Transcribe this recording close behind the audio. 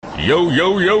Yo,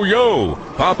 yo, yo, yo!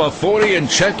 Pop a 40 and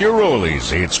check your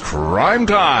rollies. It's crime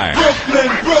time!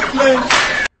 Brooklyn!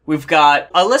 We've got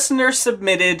a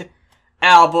listener-submitted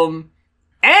album,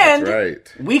 and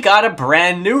That's right. we got a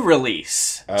brand new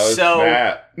release. Oh,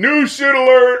 snap. New shit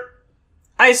alert!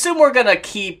 I assume we're gonna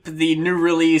keep the new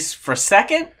release for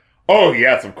second? Oh,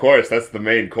 yes, of course. That's the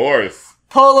main course.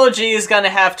 Polo G is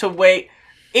gonna have to wait.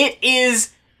 It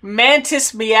is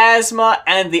Mantis Miasma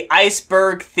and the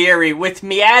Iceberg Theory with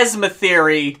Miasma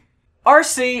Theory.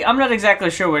 RC, I'm not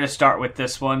exactly sure where to start with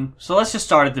this one, so let's just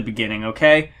start at the beginning,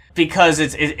 okay? Because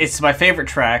it's my favorite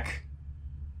track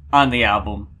on the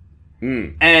album.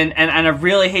 And I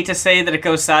really hate to say that it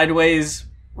goes sideways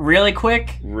really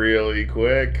quick. Really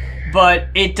quick. But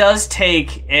it does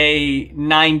take a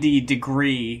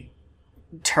 90-degree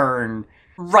turn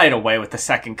right away with the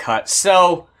second cut.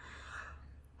 So,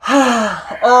 we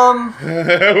both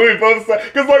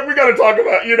said, because we gotta talk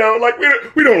about, we don't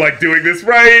like doing this,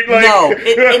 right? Like, no,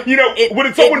 when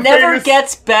it's someone it never famous,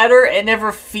 gets better. It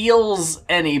never feels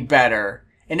any better.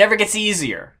 It never gets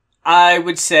easier. I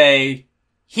would say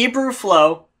Hebrew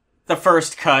Flow, the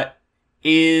first cut,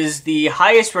 is the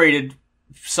highest rated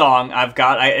song I've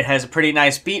got. It has a pretty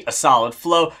nice beat, a solid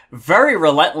flow, very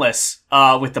relentless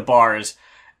with the bars.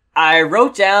 I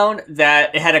wrote down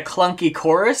that it had a clunky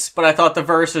chorus, but I thought the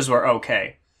verses were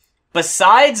okay.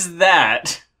 Besides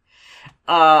that,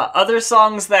 other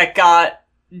songs that got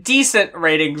decent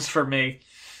ratings for me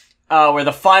were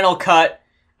the final cut,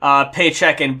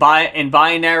 Paycheck and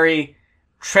Binary,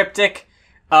 Triptych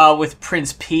with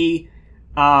Prince P,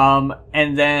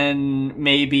 and then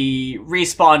maybe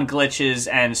Respawn Glitches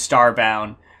and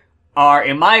Starbound are,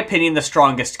 in my opinion, the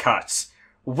strongest cuts.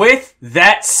 With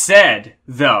that said,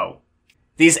 though,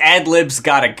 these ad-libs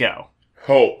gotta go.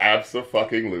 Oh,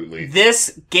 abso-fucking-lutely.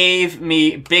 This gave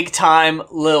me big-time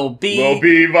Lil B. Lil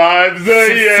B vibes,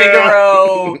 yeah.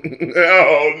 Figaro.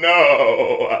 Oh,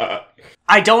 no.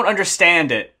 I don't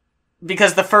understand it,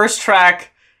 because the first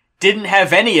track didn't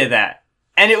have any of that.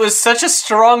 And it was such a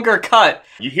stronger cut.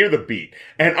 You hear the beat.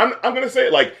 And I'm going to say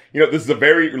it this is a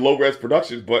very low-res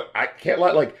production, but I can't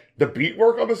lie, the beat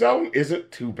work on this album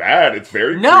isn't too bad. It's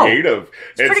very creative.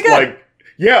 It's pretty good.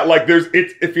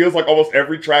 It feels like almost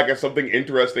every track has something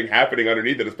interesting happening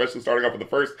underneath it, especially starting off with the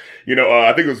first,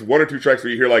 I think it was one or two tracks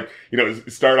where you hear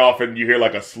start off and you hear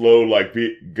a slow,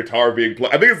 guitar being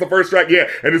played. I think it's the first track, yeah,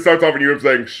 and it starts off and you hear him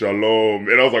saying, Shalom,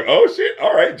 and I was like, oh shit,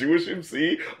 alright, Jewish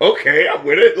MC, okay, I'm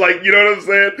with it, you know what I'm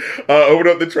saying? Open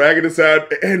up the track and the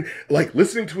sound, and,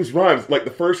 listening to his rhymes, the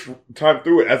first time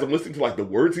through it, as I'm listening to, the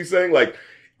words he's saying,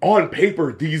 on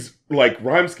paper, these,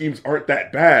 rhyme schemes aren't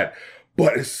that bad.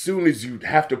 But as soon as you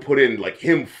have to put in,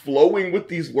 him flowing with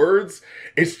these words,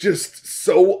 it's just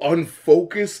so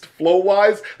unfocused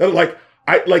flow-wise that,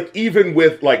 even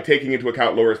with, taking into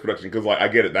account low-res production, because, I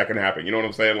get it, that can happen, you know what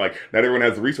I'm saying? Not everyone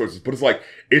has the resources, but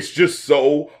it's just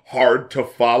so hard to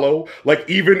follow.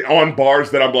 Even on bars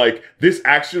that I'm this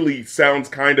actually sounds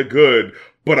kind of good,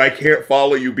 but I can't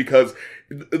follow you because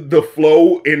the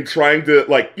flow in trying to,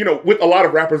 with a lot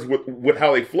of rappers with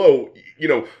how they flow,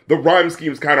 the rhyme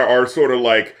schemes kind of are sort of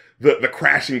the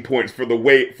crashing points for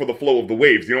the flow of the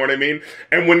waves, you know what I mean?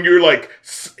 And when you're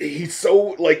he's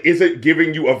so isn't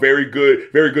giving you a very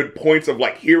good points of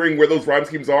hearing where those rhyme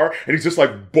schemes are, and he's just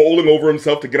bowling over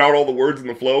himself to get out all the words in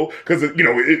the flow, because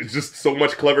it's just so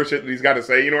much clever shit that he's got to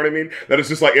say, you know what I mean? That it's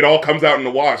just it all comes out in the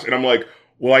wash, and I'm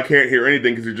well, I can't hear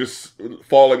anything because you're just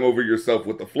falling over yourself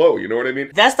with the flow, you know what I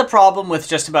mean? That's the problem with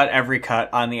just about every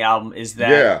cut on the album, is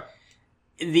that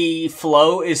the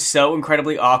flow is so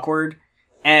incredibly awkward,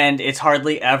 and it's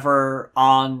hardly ever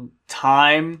on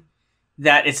time,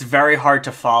 that it's very hard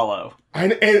to follow.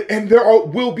 And there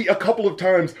will be a couple of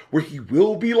times where he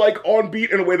will be on beat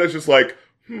in a way that's just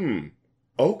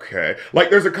okay.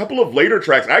 There's a couple of later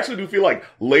tracks. I actually do feel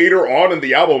later on in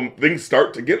the album, things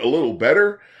start to get a little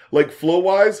better,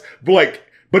 flow-wise, but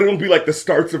it'll be the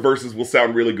starts of verses will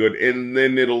sound really good, and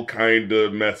then it'll kind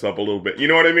of mess up a little bit. You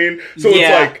know what I mean? So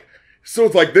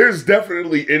it's there's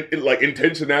definitely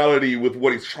intentionality with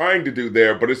what he's trying to do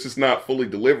there, but it's just not fully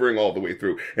delivering all the way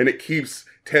through, and it keeps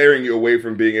tearing you away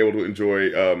from being able to enjoy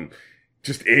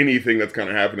just anything that's kind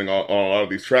of happening on a lot of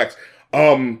these tracks.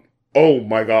 Oh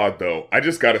my god, though. I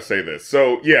just gotta say this.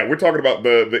 So, yeah, we're talking about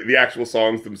the actual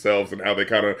songs themselves and how they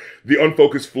kind of, the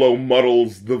unfocused flow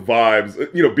muddles the vibes,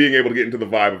 being able to get into the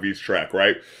vibe of each track,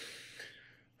 right?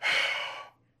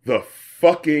 The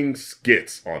fucking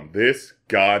skits on this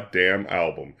goddamn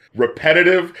album.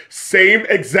 Repetitive, same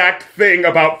exact thing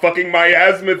about fucking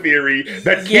miasma theory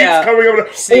that keeps coming up.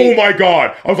 Oh my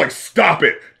god. I was like, stop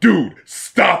it. Dude,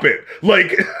 stop it.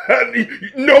 Like,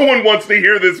 no one wants to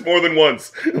hear this more than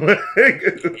once.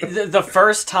 The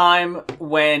first time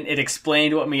when it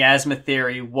explained what miasma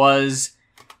theory was,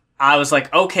 I was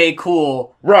like, okay,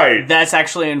 cool. Right. That's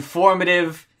actually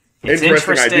informative. It's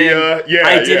interesting idea. Yeah,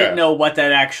 I didn't know what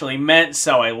that actually meant,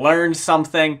 so I learned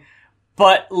something.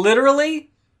 But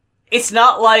literally, it's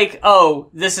not like, oh,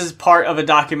 this is part of a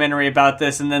documentary about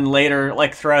this, and then later,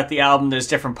 like, throughout the album, there's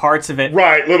different parts of it.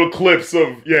 Right, little clips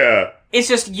of, yeah. It's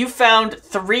just, you found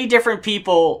 3 different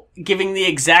people giving the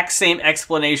exact same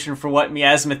explanation for what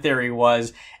miasma theory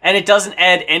was, and it doesn't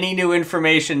add any new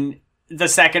information the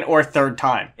second or third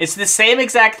time. It's the same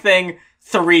exact thing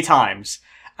 3 times.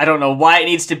 I don't know why it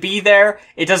needs to be there.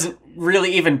 It doesn't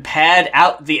really even pad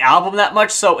out the album that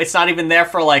much, so it's not even there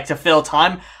for, like, to fill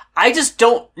time. I just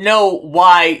don't know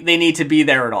why they need to be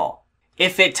there at all.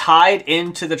 If it tied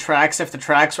into the tracks, if the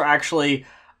tracks were actually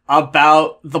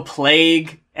about the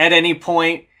plague at any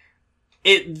point,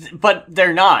 but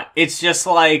they're not. It's just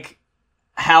like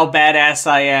how badass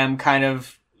I am, kind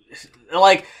of,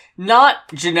 like,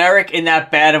 not generic in that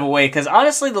bad of a way, because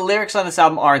honestly, the lyrics on this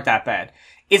album aren't that bad.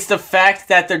 It's the fact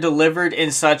that they're delivered in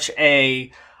such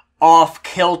a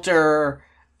off-kilter,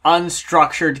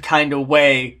 unstructured kind of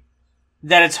way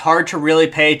that it's hard to really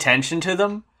pay attention to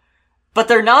them. But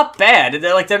they're not bad.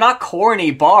 They're not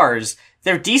corny bars.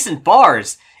 They're decent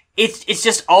bars. It's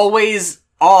just always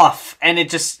off, and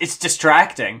it's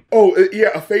distracting. Oh,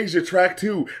 yeah, Aphasia track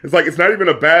 2. It's like, it's not even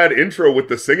a bad intro with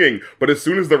the singing, but as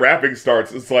soon as the rapping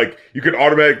starts, it's like, you can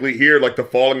automatically hear, like, the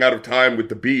falling out of time with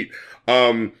the beat.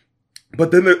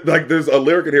 But then, there's a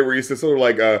lyric in here where he says something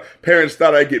like, parents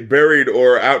thought I'd get buried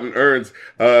or out in urns,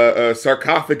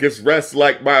 sarcophagus rests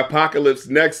like my apocalypse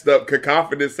next up,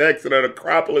 cacophonous hex and an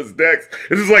acropolis decks.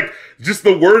 It's just like, just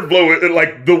the word flow,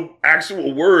 like, the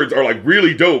actual words are, like,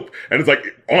 really dope. And it's like,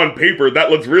 on paper, that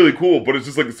looks really cool, but it's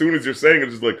just like, as soon as you're saying it,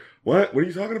 it's just like, what? What are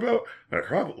you talking about? An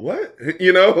acropolis? What?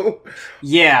 You know?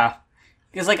 Yeah.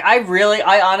 Because, like,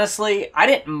 I honestly, I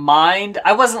didn't mind.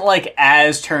 I wasn't, like,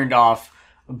 as turned off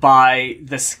by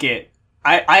the skit.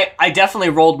 I definitely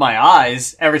rolled my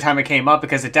eyes every time it came up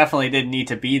because it definitely didn't need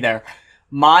to be there.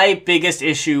 My biggest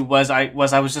issue was I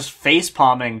was just face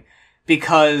palming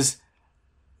because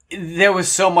there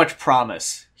was so much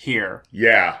promise here.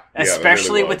 Yeah.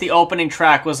 Especially with the opening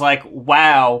track was like,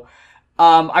 wow.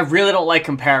 I really don't like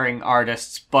comparing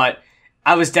artists, but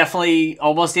I was definitely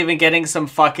almost even getting some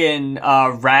fucking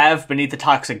Rav Beneath the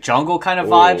Toxic Jungle kind of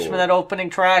vibes from that opening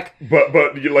track. But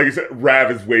like you said, Rav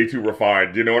is way too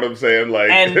refined. You know what I'm saying? Like,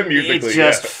 and musically, it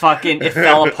just fucking it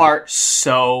fell apart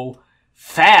so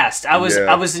fast. I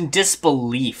was in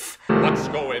disbelief. What's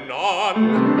going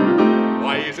on?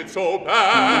 Why is it so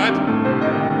bad?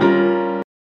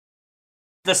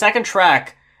 The second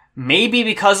track, maybe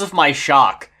because of my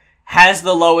shock, has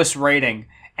the lowest rating.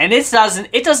 And it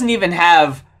doesn't even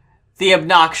have the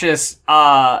obnoxious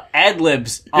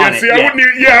ad-libs on it.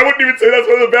 I wouldn't even say that's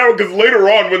one of the bad ones, because later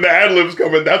on when the ad-libs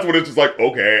come in, that's when it's just like,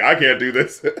 okay, I can't do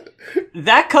this.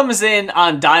 That comes in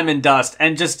on Diamond Dust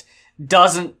and just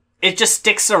doesn't, it just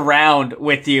sticks around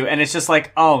with you, and it's just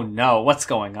like, oh no, what's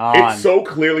going on? It so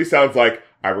clearly sounds like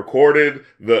I recorded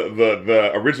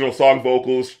the original song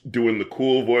vocals doing the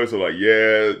cool voice of like,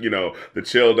 yeah, you know, the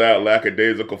chilled out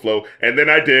lackadaisical flow. And then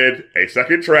I did a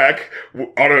second track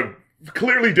on a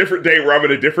clearly different day where I'm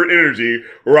in a different energy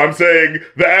where I'm saying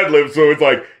the ad-lib. So it's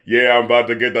like, yeah, I'm about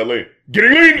to get that lean.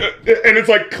 Getting lean! And it's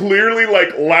like clearly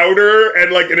like louder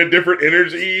and like in a different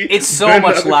energy. It's so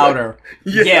much louder.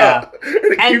 Yeah.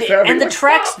 And the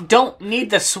tracks don't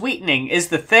need the sweetening is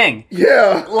the thing.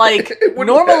 Yeah. Like,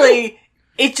 normally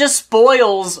it just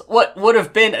spoils what would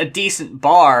have been a decent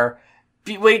bar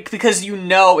because you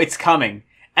know it's coming.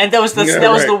 And that was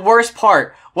the worst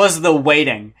part, was the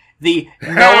waiting. The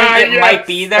knowing it might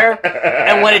be there.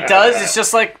 And when it does, it's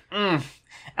just like,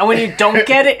 And when you don't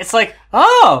get it, it's like,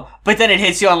 oh! But then it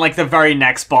hits you on like the very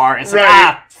next bar. And it's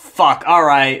like, fuck,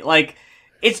 alright. Like,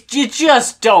 you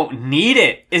just don't need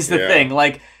it, is the thing.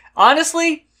 Like,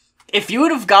 honestly, if you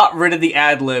would have got rid of the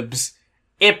ad-libs,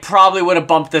 it probably would have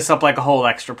bumped this up like a whole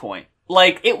extra point.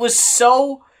 Like, it was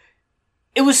so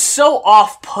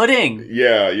off-putting.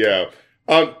 Yeah.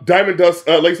 Diamond Dust,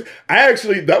 like,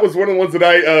 that was one of the ones that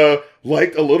I,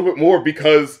 liked a little bit more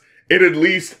because it at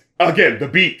least, again, the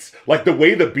beats, like the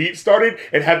way the beat started,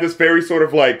 it had this very sort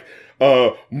of like,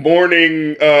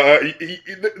 morning,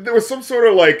 there was some sort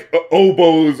of like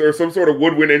oboes or some sort of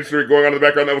woodwind instrument going on in the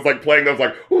background that was like playing. I was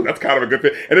like, ooh, that's kind of a good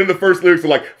fit. And then the first lyrics were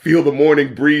like, feel the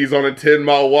morning breeze on a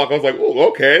 10-mile walk. I was like, ooh,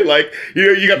 okay. Like,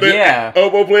 you got the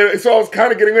oboe playing. So I was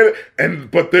kind of getting with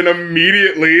it. But then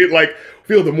immediately, like,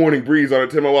 feel the morning breeze on a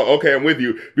 10-mile walk. Okay, I'm with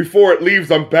you. Before it leaves,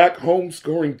 I'm back home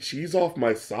scoring cheese off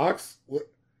my socks.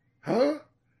 What? Huh?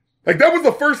 Like, that was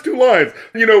the first two lines.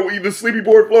 You know, the sleepy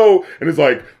board flow, and it's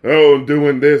like, oh, I'm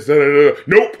doing this, da-da-da-da.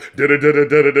 Nope,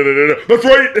 da-da-da-da-da-da-da-da. That's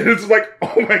right. And it's like,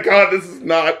 oh my God, this is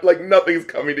not, like, nothing's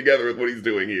coming together with what he's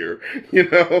doing here, you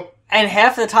know? And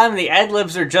half the time, the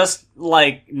ad-libs are just,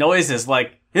 like, noises,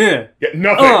 like, yeah,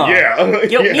 nothing, yeah. You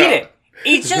don't need it.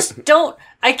 You just don't...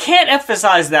 I can't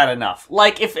emphasize that enough.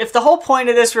 Like, if the whole point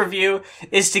of this review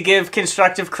is to give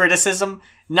constructive criticism,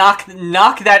 knock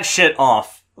that shit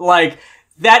off. Like...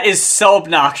 That is so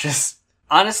obnoxious.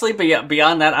 Honestly, but yeah,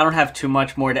 beyond that, I don't have too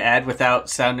much more to add without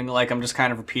sounding like I'm just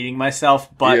kind of repeating myself.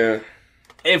 But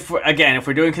if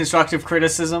we're doing constructive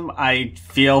criticism, I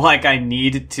feel like I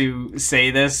need to say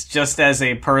this just as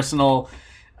a personal,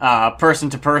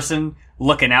 person-to-person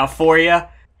looking out for you.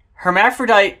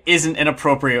 Hermaphrodite isn't an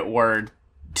appropriate word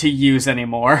to use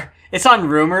anymore. It's on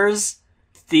rumors.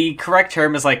 The correct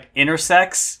term is like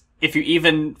intersex. If you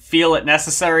even feel it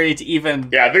necessary to even...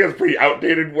 Yeah, I think it's a pretty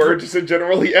outdated word just in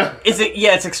general, yeah.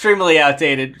 It's extremely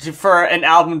outdated. For an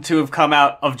album to have come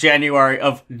out of January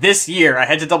of this year, I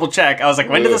had to double check. I was like,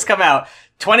 when did this come out?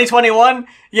 2021?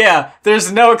 Yeah,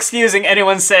 there's no excusing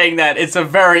anyone saying that. It's a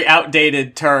very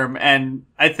outdated term, and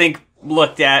I think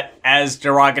looked at as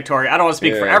derogatory. I don't want to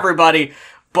speak for everybody,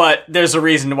 but there's a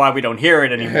reason why we don't hear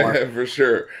it anymore. For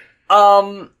sure.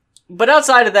 But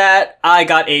outside of that, I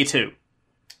got A2.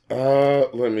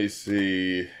 Let me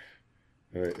see.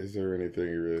 All right, is there anything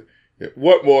you really... Yeah.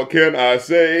 What more can I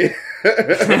say?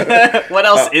 What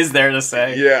else is there to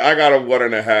say? Yeah, I got a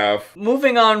 1.5.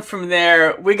 Moving on from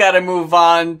there, we gotta move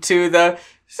on to the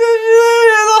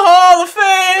Hall of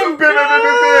Fame.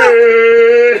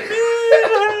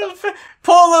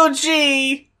 Polo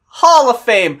G Hall of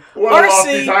Fame. What a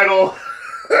lofty title.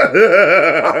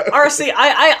 RC,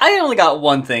 I only got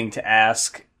one thing to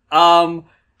ask.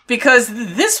 Because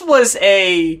this was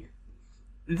a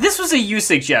you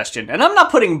suggestion, and I'm not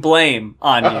putting blame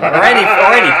on you or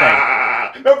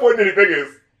anything. Not pointing any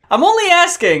fingers. I'm only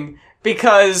asking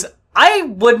because I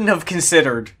wouldn't have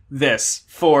considered this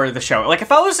for the show. Like,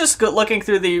 if I was just looking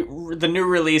through the new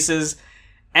releases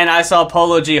and I saw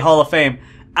Polo G Hall of Fame,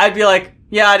 I'd be like,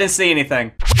 yeah, I didn't see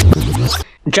anything.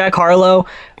 Jack Harlow,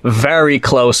 very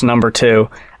close number 2.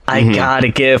 I gotta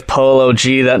give Polo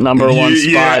G that number 1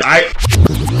 spot.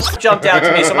 Jumped out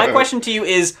to me. So my question to you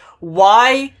is,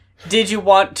 why did you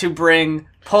want to bring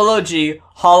Polo G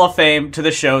Hall of Fame to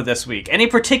the show this week? Any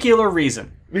particular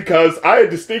reason? Because I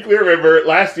distinctly remember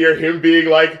last year him being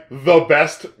like the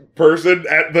best person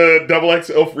at the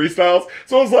XXL freestyles.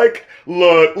 So I was like,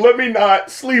 look, let me not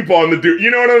sleep on the dude.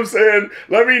 You know what I'm saying?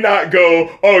 Let me not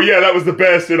go, oh yeah, that was the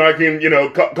best, and I can,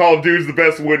 call dudes the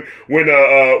best when we're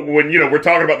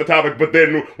talking about the topic. But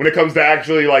then when it comes to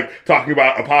actually like talking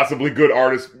about a possibly good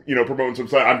artist, promoting some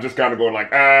stuff, I'm just kind of going like,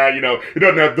 it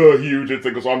doesn't have the huge hit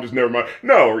single, so I'm just never mind.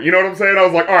 No, you know what I'm saying? I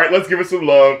was like, all right, let's give it some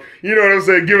love. You know what I'm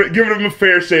saying? Give him a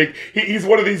fair shake. He's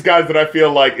one of these guys that I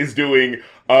feel like is doing,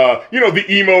 the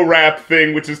emo rap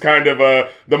thing, which is kind of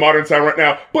the modern sound right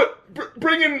now, but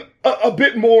bringing a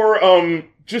bit more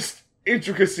just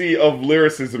intricacy of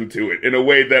lyricism to it in a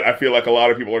way that I feel like a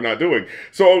lot of people are not doing.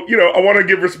 So, I want to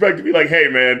give respect to be like, hey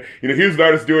man, here's an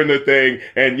artist doing their thing,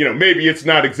 and maybe it's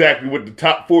not exactly what the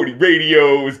top 40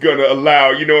 radio is gonna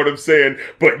allow, you know what I'm saying?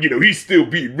 But he's still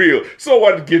being real. So I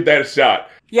wanted to give that a shot.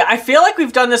 Yeah, I feel like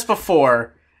we've done this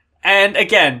before. And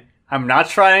again, I'm not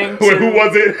trying to... Who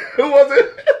was it?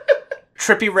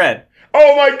 Trippie Redd.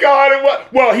 Oh my god!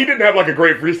 Well, he didn't have like a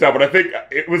great freestyle, but I think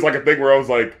it was like a thing where I was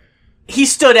like... He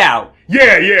stood out.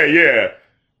 Yeah.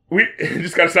 We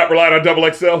just gotta stop relying on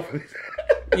XXL.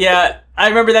 Yeah, I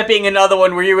remember that being another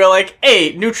one where you were like,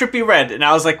 hey, new Trippie Redd. And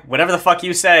I was like, whatever the fuck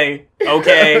you say.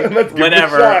 Okay,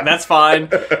 whatever. That's fine.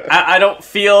 I don't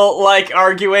feel like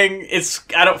arguing.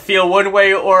 I don't feel one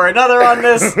way or another on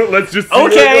this. Let's just see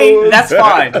okay, that's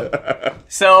fine.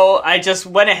 So I just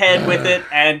went ahead with it,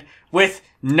 and with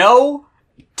no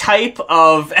type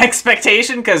of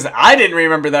expectation, because I didn't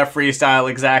remember that freestyle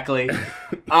exactly.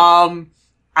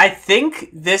 I think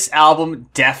this album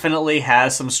definitely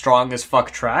has some strong as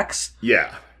fuck tracks.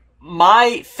 Yeah.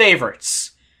 My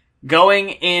favorites,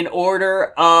 going in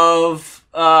order of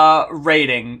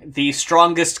rating, the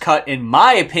strongest cut in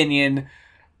my opinion,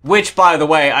 which, by the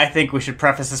way, I think we should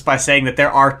preface this by saying that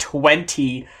there are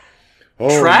 20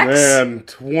 tracks. Man,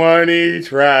 20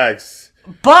 tracks.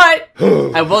 But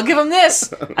I will give him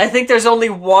this. I think there's only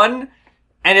one,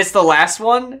 and it's the last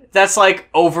one, that's like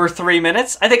over 3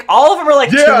 minutes. I think all of them are like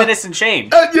 2 minutes and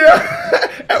change.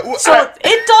 So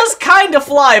it does kind of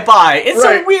fly by. It's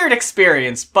a weird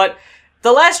experience, but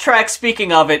the last track,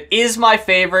 speaking of it, is my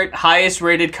favorite, highest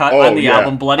rated cut on the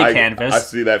album, Bloody Canvas. I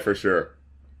see that for sure.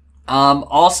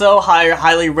 Also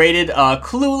highly rated,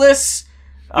 Clueless,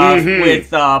 with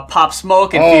Pop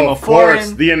Smoke and Fable Foreign. Of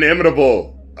course, the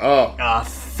inimitable.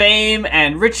 Fame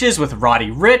and Riches with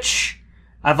Roddy Ricch.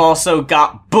 I've also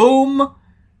got Boom.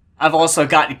 I've also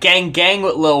got Gang Gang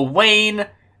with Lil Wayne.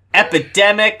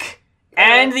 Epidemic.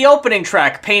 And the opening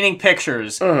track, Painting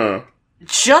Pictures.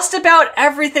 Just about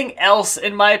everything else,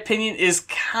 in my opinion, is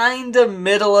kind of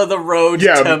middle of the road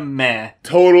to meh.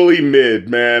 Totally mid,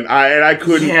 man. I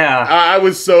couldn't. Yeah. I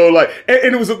was so like,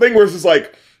 and it was a thing where it's just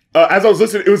like, as I was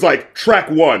listening, it was like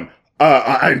track one.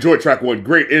 I enjoyed track one.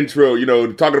 Great intro,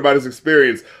 talking about his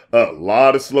experience. A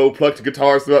lot of slow plucked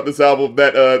guitars throughout this album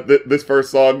that this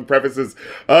first song prefaces.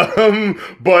 But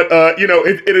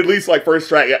it at least like first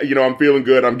track, I'm feeling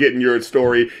good. I'm getting your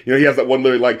story. He has that one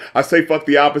lyric like, I say fuck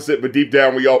the opposite, but deep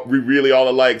down we really all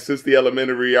alike. Since the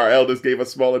elementary, our elders gave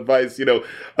us small advice,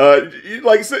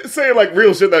 like saying like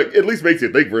real shit that at least makes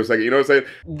you think for a second. You know what I'm saying?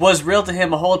 Was real to him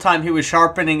the whole time he was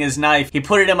sharpening his knife. He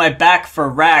put it in my back for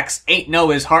racks. Ain't know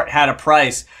his heart had a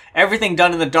price. Everything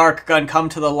done in the dark, gun come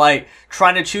to the light.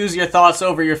 Trying to choose your thoughts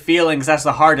over your feelings, that's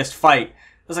the hardest fight. I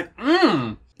was like,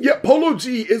 Yeah, Polo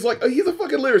G is like, he's a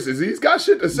fucking lyricist. He's got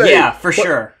shit to say. Yeah, for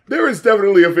sure. There is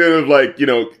definitely a bit of like,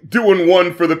 doing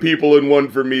one for the people and one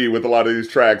for me with a lot of these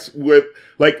tracks. With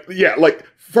like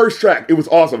first track, it was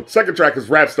awesome. Second track is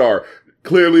Rap Star.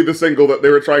 Clearly the single that they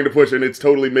were trying to push, and it's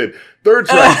totally mid. Third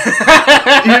track,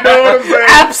 you know what I'm saying?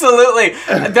 Absolutely.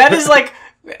 That is like,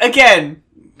 again,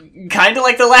 kind of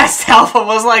like the last album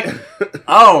was like,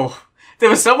 there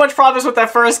was so much promise with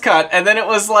that first cut, and then it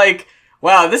was like,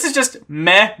 wow, this is just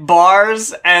meh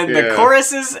bars, and the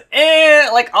choruses,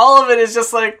 like all of it is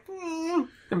just like,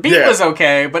 the beat was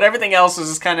okay, but everything else was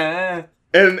just kind of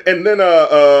And then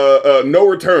No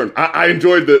Return. I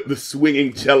enjoyed the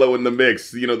swinging cello in the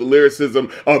mix. The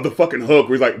lyricism of the fucking hook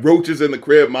where he's like, roaches in the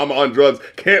crib, mama on drugs,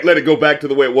 can't let it go back to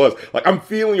the way it was. Like, I'm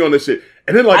feeling you on this shit.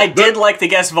 And then like I did like the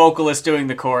guest vocalist doing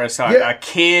the chorus.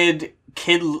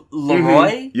 Kid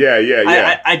Leroy.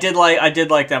 Yeah. I did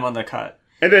like them on the cut.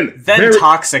 And then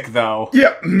Toxic though.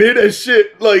 Yeah, mid as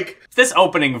shit. Like this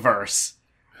opening verse,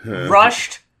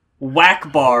 rushed,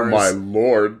 whack bars. Oh my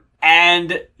lord.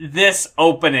 And this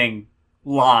opening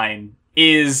line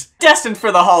is destined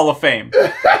for the Hall of Fame.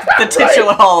 The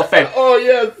titular Hall of Fame. Oh,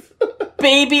 yes.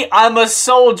 Baby, I'm a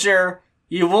soldier.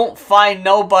 You won't find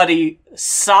nobody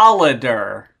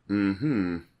solider.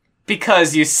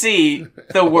 Because, you see,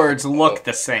 the words look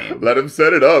the same. Let him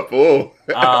set it up. Oh.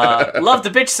 Love the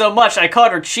bitch so much, I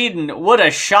caught her cheating. Woulda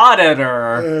shot at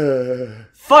her.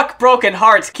 Fuck broken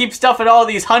hearts. Keep stuffing all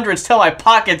these hundreds till my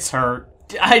pockets hurt.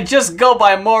 I just go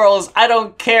by morals. I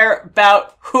don't care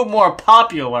about who more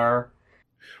popular.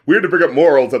 Weird to bring up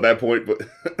morals at that point, but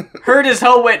heard his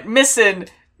hoe went missing.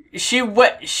 She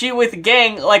with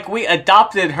gang like we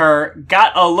adopted her.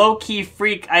 Got a low-key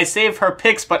freak. I save her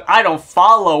pics, but I don't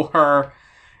follow her.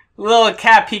 Lil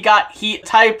Cap, he got heat,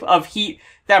 type of heat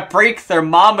that break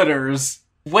thermometers.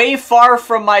 Way far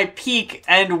from my peak,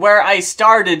 and where I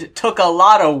started took a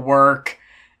lot of work.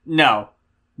 No.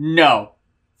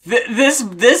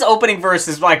 This opening verse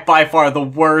is like by far the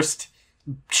worst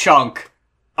chunk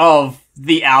of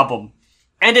the album.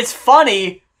 And it's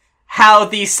funny how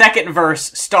the second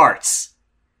verse starts.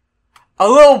 A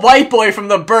little white boy from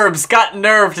the burbs got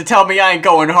nerve to tell me I ain't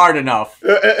going hard enough.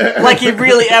 Like he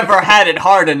really ever had it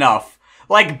hard enough.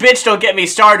 Like, bitch, don't get me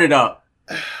started up.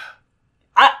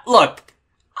 Look,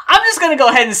 I'm just gonna go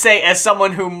ahead and say, as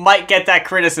someone who might get that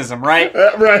criticism, right?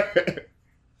 Right.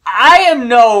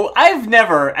 I've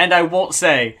never, and I won't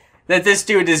say, that this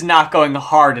dude is not going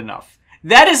hard enough.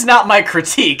 That is not my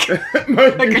critique. My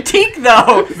critique,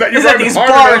 though, is that these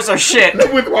bars are shit.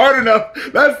 With hard enough,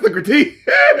 that's the critique.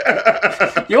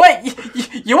 You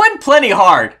went plenty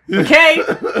hard, okay?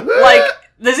 Like,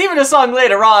 there's even a song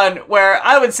later on where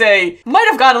I would say might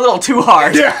have gone a little too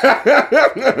hard. On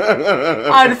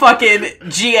fucking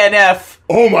GNF.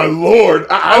 Oh my lord.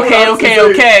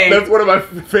 Okay. That's one of my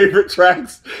favorite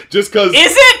tracks. Just because.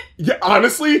 Is it? Yeah,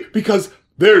 honestly, because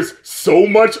there's so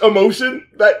much emotion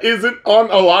that isn't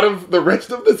on a lot of the rest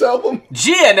of this album.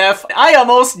 GNF? I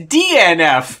almost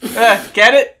DNF.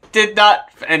 Get it? Did not.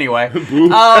 Anyway.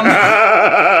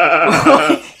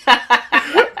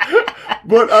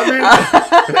 But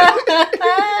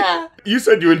I You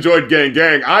said you enjoyed Gang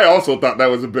Gang. I also thought that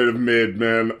was a bit of mid,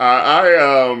 man.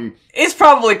 It's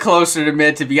probably closer to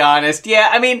mid, to be honest. Yeah,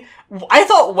 I mean, I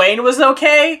thought Wayne was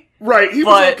okay. Right, he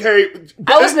was okay.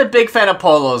 I wasn't a big fan of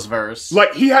Polo's verse.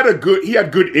 Like, he had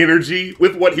good energy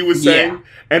with what he was saying, Yeah.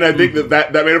 and I think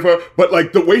that made it fun. But,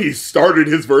 like, the way he started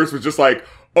his verse was just like,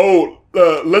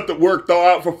 let the work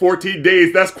thaw out for 14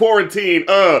 days. That's quarantine,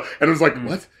 And it was like,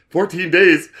 what? 14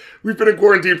 days? We've been in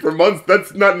quarantine for months.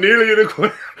 That's not nearly an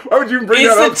Why would you even bring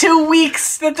that up? It's the 2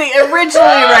 weeks that they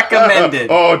originally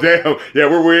recommended. Oh, damn. Yeah,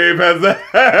 we're way past that.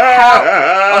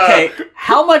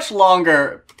 How much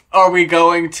longer are we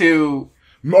going to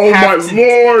Oh, my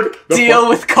Lord. deal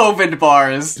with COVID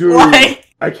bars? Dude, Like,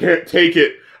 I can't take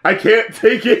it. I can't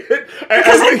take it. because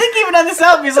I think even on this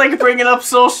album, he's like bringing up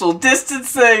social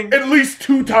distancing. At least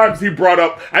 2 times he brought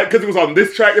up, because it was on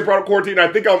this track that brought up quarantine. I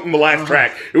think on the last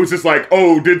track, it was just like,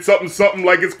 did something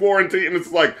like it's quarantine. And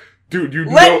it's like, dude, you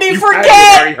Let me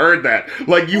forget! already heard that.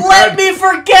 Like, Let me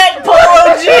forget,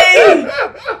 Polo G!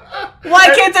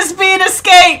 Why can't this be an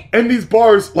escape? And these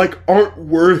bars, like, aren't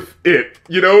worth it.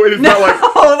 You know? And it's not like,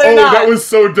 they're not. That was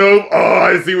so dope. Oh,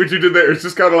 I see what you did there. It's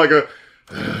just kind of like a...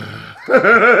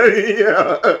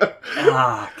 yeah.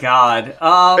 Ah, God.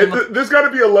 There's got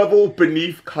to be a level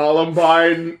beneath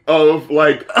Columbine of,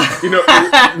 like,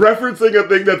 referencing a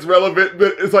thing that's relevant.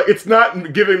 But it's like, it's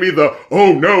not giving me the,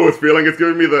 oh no, it's feeling. It's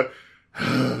giving me the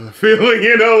feeling,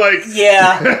 like.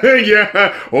 Yeah.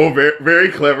 Yeah. Oh, very,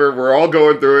 very clever. We're all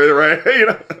going through it, right?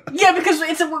 Yeah, because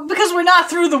we're not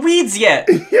through the weeds yet.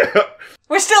 Yeah.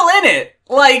 We're still in it.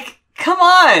 Like, come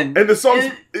on. And the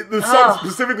song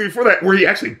specifically for that, where he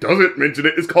actually doesn't mention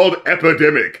it, is called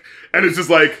Epidemic. And it's just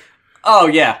like... Oh,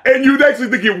 yeah. And you'd actually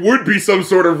think it would be some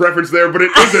sort of reference there, but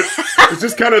it isn't. It's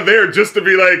just kind of there just to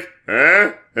be like,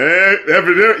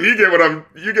 epidemic. You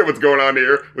get what's going on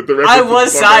here with the reference. I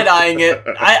was side-eyeing it.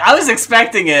 I was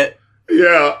expecting it.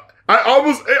 Yeah. I'm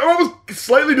almost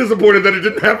slightly disappointed that it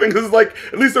didn't happen, because, like,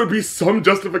 at least there would be some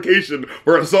justification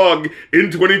for a song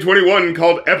in 2021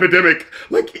 called Epidemic.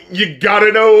 Like, you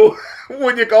gotta know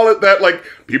when you call it that. Like,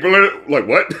 people are like,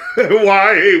 what?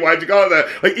 Why? Why'd you call it that?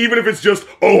 Like, even if it's just,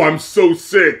 I'm so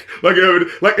sick. Like,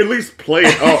 at least play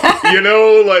it up,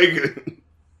 like...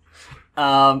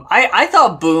 I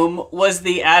thought Boom was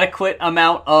the adequate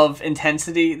amount of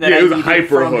intensity that I needed needed hyper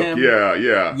from hook. him. Yeah.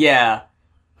 Yeah.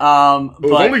 It was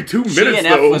but only 2 minutes,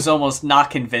 GNF though. was almost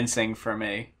not convincing for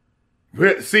me.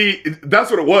 See, that's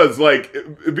what it was. Like,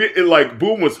 like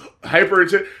Boom was hyper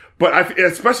and shit, but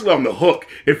especially on the hook,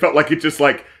 it felt like it just,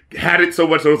 like, had it so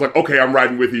much that it was like, okay, I'm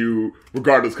riding with you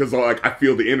regardless, because, like, I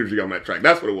feel the energy on that track.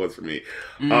 That's what it was for me.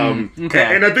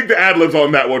 Okay. And I think the ad-libs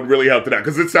on that one really helped it out,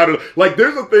 because it sounded like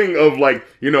there's a thing of, like,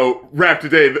 rap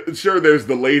today. Sure, there's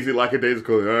the lazy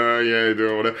lackadaisical, yeah,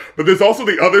 doing whatever. But there's also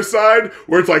the other side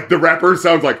where it's like the rapper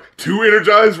sounds like too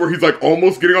energized, where he's like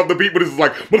almost getting off the beat, but it's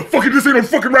like, motherfucker, this ain't no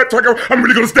fucking rap track. I'm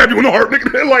really gonna stab you in the heart,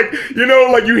 nigga. Like,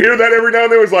 like you hear that every now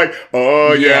and then. It's like,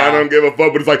 yeah, I don't give a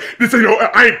fuck. But it's like, this ain't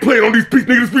I ain't playing on these beats,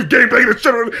 nigga. This beat game banging and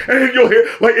shit. And then you'll hear,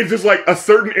 like, it's just like a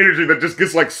certain energy that just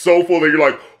gets like so full that you're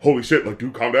like, holy shit, like,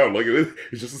 dude, calm down. Like,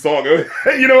 it's just a song.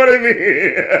 You know what I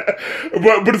mean?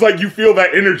 But it's like you feel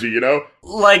that energy,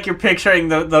 Like you're picturing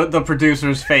the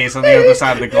producer's face on the other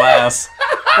side of the glass.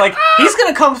 Like, he's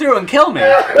gonna come through and kill me.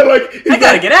 Like, I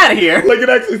gotta get out of here. Like, it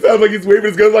actually sounds like he's waving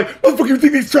his gun, like, motherfucker, you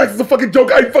think these tracks is a fucking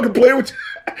joke? I ain't fucking playing with you.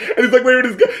 And he's like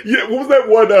waving his gun. Yeah, what was that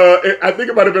one? I think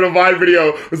it might have been a Vine video.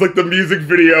 It was like the music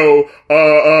video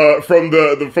from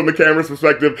the camera's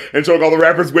perspective, and showing all the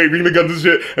rappers waving the guns and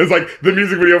shit. And it's like the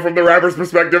music video from the rapper's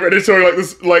perspective, and it's showing like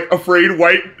this like afraid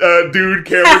white dude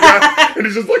camera guy, and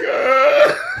it's just like,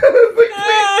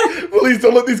 please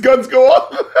don't let these guns go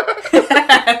off.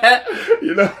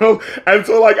 And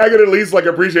so like I could at least like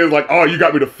appreciate like, oh, you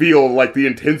got me to feel like the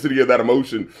intensity of that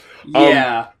emotion.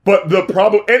 Yeah. But the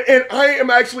problem, and I am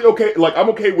actually okay, like, I'm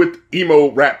okay with emo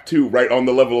rap too, right? On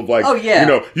the level of like, oh,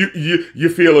 yeah.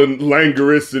 You're feeling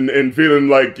languorous and feeling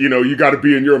like, you gotta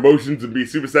be in your emotions and be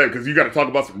super sad because you gotta talk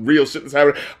about some real shit that's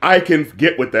happening. I can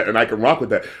get with that and I can rock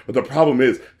with that. But the problem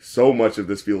is, so much of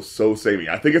this feels so samey.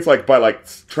 I think it's like by like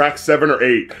track 7 or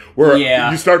 8, where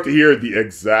you start to hear the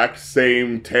exact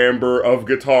same timbre of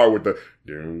guitar with the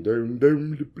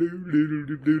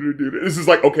this is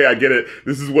like, okay, I get it.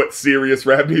 This is what serious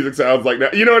rap music sounds like now.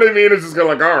 You know what I mean? It's just kind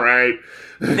of like, all right.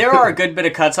 There are a good bit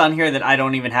of cuts on here that I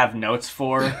don't even have notes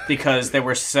for because they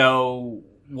were so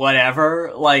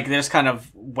whatever. Like, they just kind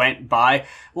of went by.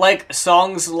 Like,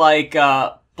 songs like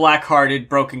Black-Hearted,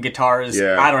 Broken Guitars.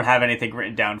 Yeah. I don't have anything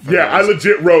written down for Yeah, those.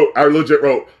 I legit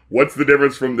wrote what's the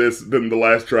difference from this than the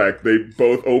last track? They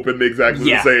both open exactly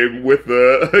Yeah. the same with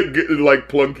the like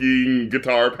plunking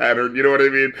guitar pattern. You know what I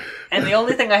mean? And the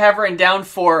only thing I have written down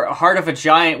for Heart of a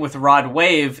Giant with Rod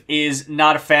Wave is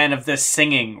not a fan of this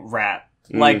singing rap.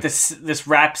 Like this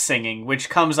rap singing, which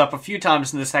comes up a few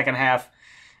times in the second half.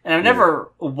 And I'm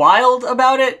never wild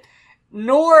about it,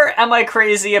 nor am I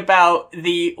crazy about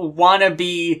the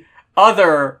wannabe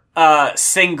other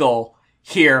single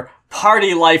here,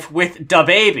 Party Life with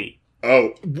DaBaby.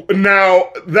 Oh,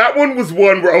 now that one was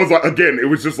one where I was like, again, it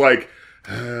was just like,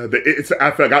 I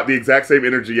got the exact same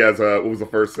energy as what was the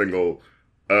first single?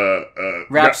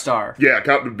 Rap Star. Yeah,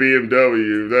 Captain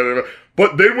BMW.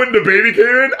 But then when DaBaby came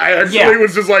in, I actually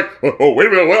was just like, oh, wait a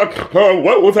minute,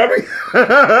 what's happening?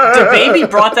 DaBaby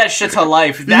brought that shit to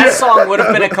life. That song would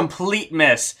have been a complete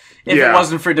miss if it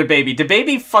wasn't for DaBaby.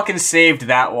 DaBaby fucking saved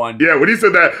that one. Yeah, when he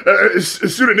said that,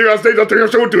 shoot a nigga on stage, I'll turn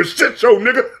your show into a shit show,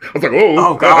 nigga. I was like, oh.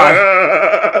 Oh,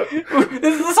 God.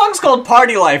 The song's called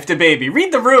Party Life, DaBaby.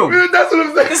 Read the room. That's what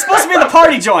I'm saying. This is supposed to be the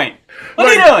party joint. What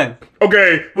are you doing?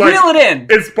 Okay, like, Reel it in.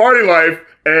 It's Party Life,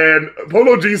 and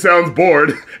Polo G sounds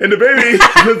bored, and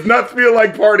DaBaby does not feel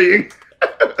like partying.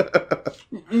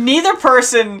 Neither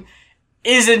person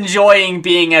is enjoying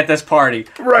being at this party.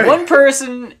 Right. One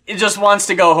person just wants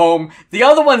to go home. The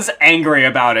other one's angry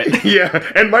about it.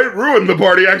 Yeah, and might ruin the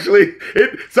party, actually.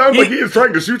 It sounds like he is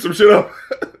trying to shoot some shit up.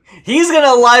 He's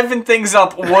gonna liven things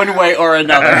up one way or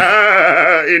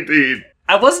another. Indeed.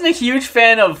 I wasn't a huge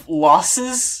fan of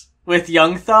Losses with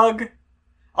Young Thug.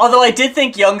 Although I did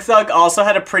think Young Thug also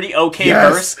had a pretty okay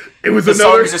verse. It was the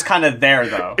another. song was just kind of there,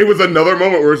 though. It was another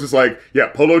moment where it's just like, yeah,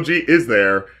 Polo G is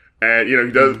there, and you know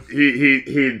he does.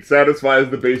 He satisfies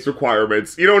the base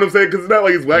requirements. You know what I'm saying? Because it's not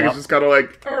like his whack. It's just kind of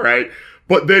like, all right.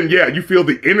 But then, yeah, you feel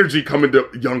the energy coming to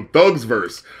Young Thug's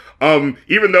verse.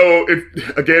 Even though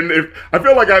I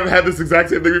feel like I've had this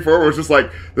exact same thing before where it's just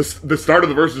like the start of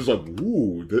the verse is like,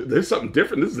 ooh, there's something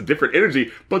different. This is a different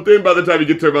energy. But then by the time you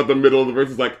get to about the middle of the verse,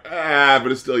 it's like,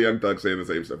 but it's still Young Thug saying the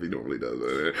same stuff he normally does.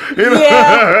 You know?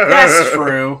 Yeah, that's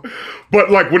true. But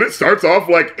like when it starts off,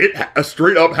 like it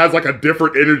straight up has like a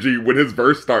different energy when his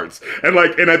verse starts. And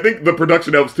I think the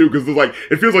production helps too, because it's like,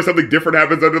 it feels like something different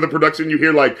happens under the production. You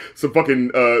hear like some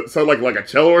fucking, sound like a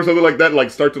cello or something like that, like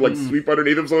start to like sweep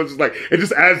underneath him. So it's just like, it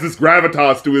just adds this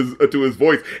gravitas to his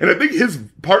voice. And I think his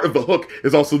part of the hook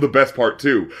is also the best part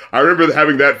too. I remember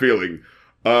having that feeling.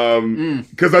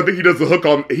 Cause I think he does the hook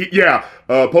on,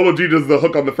 Polo G does the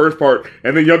hook on the first part,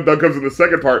 and then Young Thug comes in the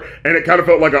second part, and it kind of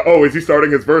felt like is he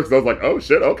starting his verse? And I was like, oh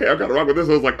shit, okay, I've got to rock with this.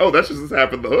 I was like, oh, that's just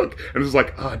happened, the hook. And it's just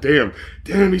like, damn,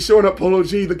 he's showing up Polo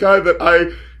G, the guy that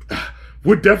I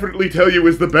would definitely tell you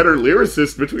is the better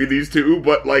lyricist between these two,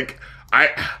 but like,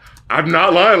 I'm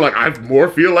not lying, like, I more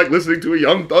feel like listening to a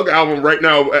Young Thug album right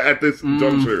now at this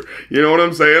juncture. You know what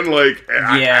I'm saying? Like,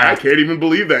 I can't even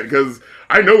believe that, because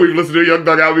I know we've listened to a Young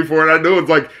Thug album before, and I know it's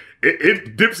like,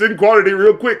 it dips in quantity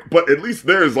real quick, but at least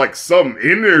there's like some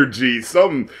energy,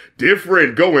 some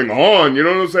different going on, you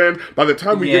know what I'm saying? By the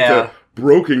time we get to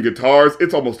Broken Guitars,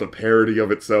 it's almost a parody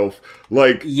of itself.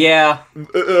 Like, I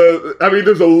mean,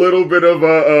 there's a little bit of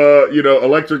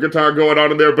electric guitar going on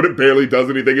in there, but it barely does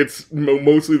anything. It's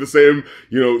mostly the same,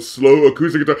 slow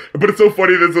acoustic guitar. But it's so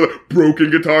funny that it's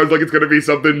Broken Guitars, like it's gonna be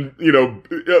something,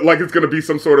 like it's gonna be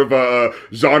some sort of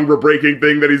genre-breaking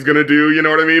thing that he's gonna do. You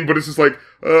know what I mean? But it's just like,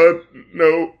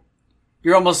 no.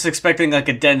 You're almost expecting like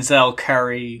a Denzel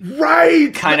Curry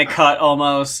kind of cut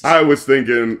almost. I was going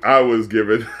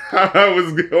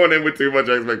in with too much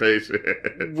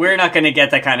expectation. We're not going to get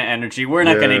that kind of energy. We're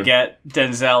not going to get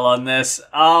Denzel on this.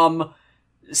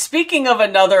 Speaking of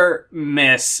another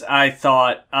miss, I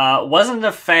thought, wasn't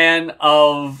a fan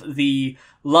of the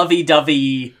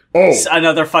lovey-dovey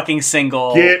another fucking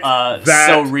single, Get that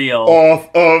So Real.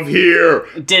 Off of here.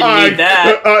 Didn't need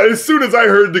that. As soon as I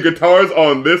heard the guitars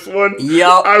on this one,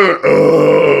 yup. I went,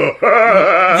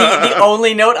 ugh. The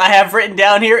only note I have written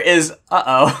down here is,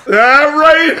 uh-oh.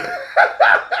 Right?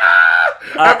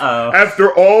 Uh-oh.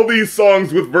 After all these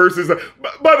songs with verses.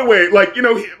 By the way, like,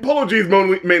 Polo G is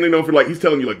mainly known for, like, he's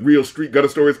telling you, like, real street gutter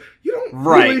stories. You don't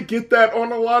really get that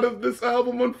on a lot of this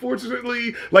album,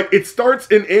 unfortunately. Like, it starts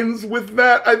and ends with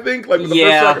that, I think, like, with the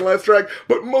first track and last track.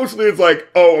 But mostly it's like,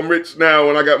 I'm rich now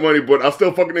and I got money, but I'll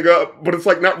still fucking nigga up. But it's,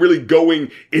 like, not really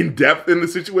going in depth in the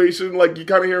situation like you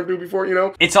kind of hear him do before,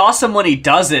 It's awesome when he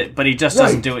does it, but he just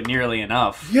doesn't do it nearly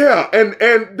enough. Yeah, and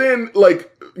then,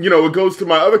 like, it goes to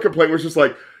my other complaint, where it's just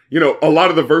like, you know, a lot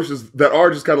of the verses that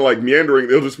are just kind of like meandering,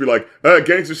 they'll just be like,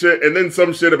 gangsta shit, and then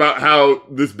some shit about how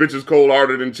this bitch is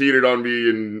cold-hearted and cheated on me,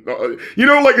 and, you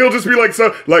know, like, it'll just be like,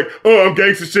 oh, I'm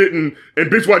gangsta shit, and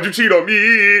bitch, why'd you cheat on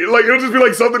me? Like, it'll just be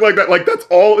like something like that. Like, that's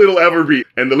all it'll ever be.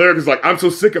 And the lyric is like, I'm so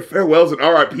sick of farewells and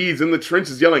RIPs in the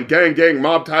trenches yelling, gang, gang,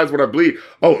 mob ties when I bleed.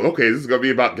 Oh, okay, this is gonna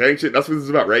be about gang shit. That's what this is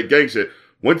about, right? Gang shit.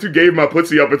 Once you gave my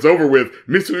pussy up, it's over with.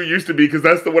 Miss who you used to be, because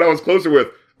that's the one I was closer with.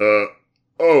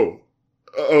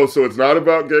 So it's not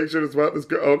about gang shit, it's about this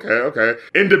girl. Okay.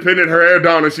 Independent, her hair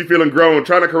down, and she feeling grown.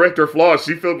 Trying to correct her flaws,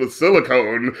 she filled with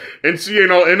silicone. And she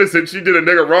ain't all innocent, she did a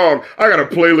nigga wrong. I got a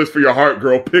playlist for your heart,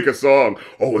 girl, pick a song.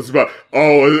 Is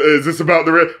this about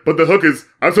but the hook is,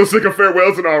 I'm so sick of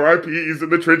farewells and RIPs in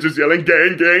the trenches yelling,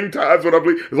 gang, gang, times when I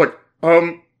bleed. It's like,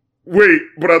 wait,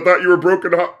 but I thought you were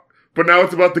broken up. But now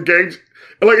it's about the gang.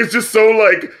 Like, it's just so,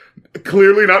 like,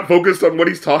 clearly not focused on what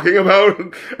he's talking about,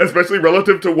 especially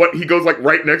relative to what he goes, like,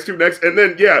 right next to next. And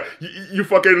then, yeah, you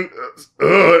fucking,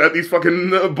 at these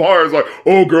fucking bars, like,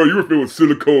 oh, girl, you were filled with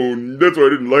silicone. That's why I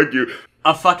didn't like you.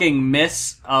 A fucking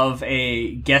miss of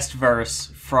a guest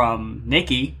verse from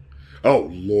Nicki. Oh,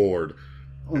 Lord.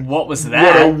 What was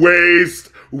that? What a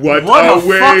waste. What a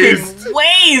waste. Fucking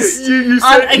waste. You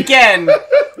said... Again,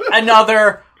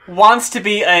 another... wants to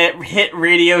be a hit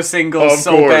radio single of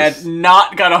so course. bad,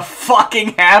 not gonna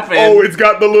fucking happen. Oh, it's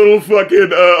got the little fucking,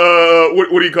 what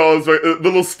do you call it? The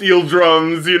little steel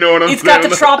drums, you know what I'm saying? It's got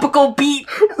the tropical beat.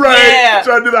 Right, yeah.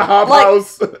 trying to do the hop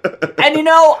house. And you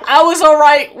know, I was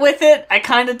alright with it. I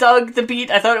kinda dug the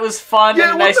beat. I thought it was fun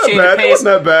and a nice change of pace. It wasn't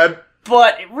that bad.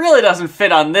 But it really doesn't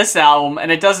fit on this album,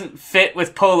 and it doesn't fit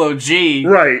with Polo G.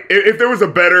 Right. If there was a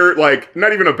better, like,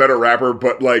 not even a better rapper,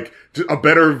 but, like, just a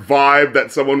better vibe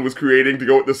that someone was creating to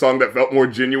go with the song that felt more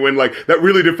genuine, like, that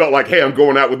really did felt like, hey, I'm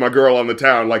going out with my girl on the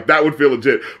town, like, that would feel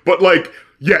legit. But, like,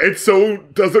 yeah, it so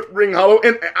doesn't ring hollow.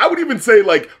 And I would even say,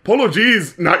 like, Polo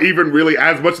G's not even really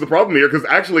as much the problem here, because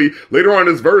actually, later on in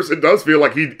his verse, it does feel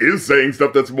like he is saying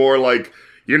stuff that's more, like,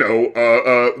 you know,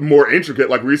 more intricate,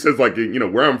 like where he says, like, you know,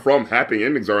 where I'm from, happy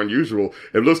endings are unusual.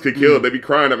 If looks could kill, they be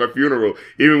crying at my funeral.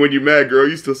 Even when you mad, girl,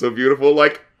 you still so beautiful.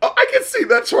 Like, I can see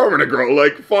that charm in a girl.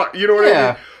 Like, fuck, you know what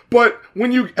I mean? But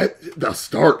when you, at the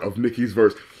start of Nicki's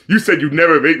verse, you said you'd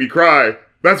never make me cry.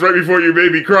 That's right before you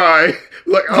made me cry.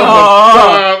 Like, oh my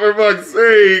God, for fuck's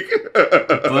sake.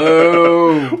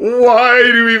 Boo. Why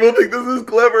do people think this is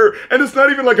clever? And it's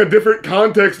not even like a different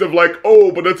context of like,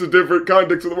 oh, but that's a different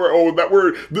context of the word. Oh, that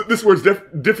word, this word's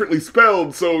differently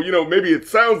spelled. So, you know, maybe it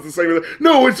sounds the same.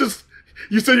 No, it's just,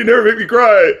 you said you never make me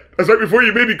cry. That's right before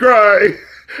you made me cry.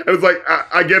 And it's like,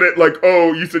 I get it. Like,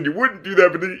 oh, you said you wouldn't do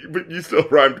that, but you still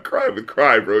rhymed cry with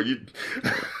cry, bro.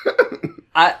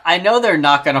 I know they're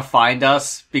not gonna find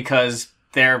us because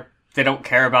they don't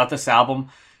care about this album,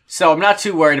 so I'm not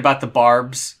too worried about the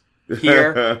barbs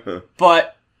here.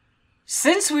 But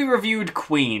since we reviewed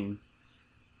Queen,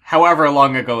 however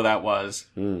long ago that was,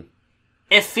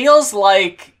 it feels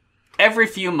like every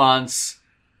few months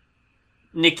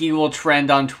Nicki will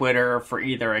trend on Twitter for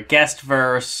either a guest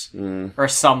verse or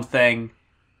something,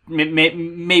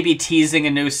 maybe teasing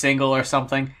a new single or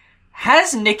something.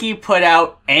 Has Nicki put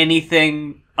out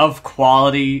anything of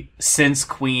quality since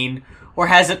Queen, or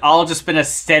has it all just been a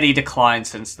steady decline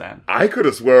since then? I could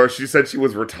have swore she said she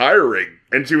was retiring,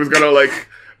 and she was gonna like,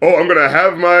 oh, I'm gonna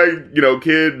have my, you know,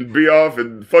 kid and be off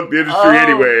and fuck the industry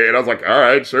anyway. And I was like, all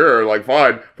right, sure, like,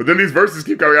 fine. But then these verses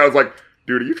keep coming out. I was like,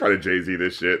 dude, are you trying to Jay-Z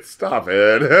this shit? Stop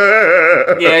it.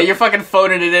 Yeah, you're fucking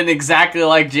phoning it in exactly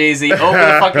like Jay-Z over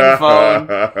the fucking phone.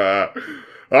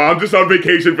 I'm just on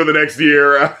vacation for the next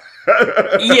year.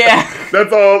 Yeah.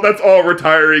 That's all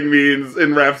retiring means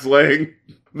in rap slang.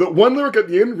 The one lyric at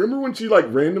the end, remember when she like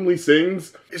randomly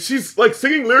sings? She's like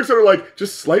singing lyrics that are like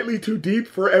just slightly too deep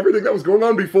for everything that was going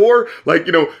on before. Like,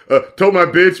 you know, told my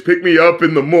bitch pick me up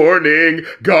in the morning,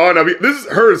 gone, this is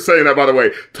her saying that, by the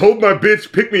way. Told my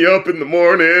bitch pick me up in the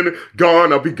morning,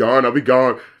 gone, I'll be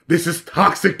gone. This is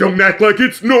toxic, don't act like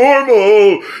it's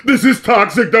normal. This is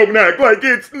toxic, don't act like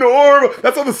it's normal.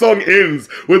 That's how the song ends,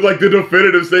 with like the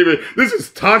definitive statement. This is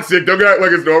toxic, don't act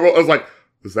like it's normal. I was like,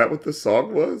 is that what this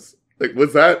song was? Like,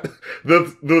 was that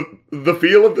the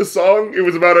feel of the song? It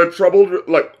was about a troubled,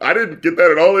 like, I didn't get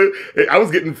that at all. I was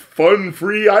getting fun,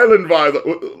 free island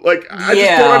vibes. Like, I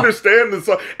just don't understand the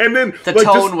song. And then the like,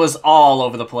 tone was all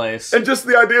over the place. And just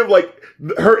the idea of like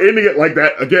her ending it like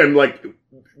that again, like,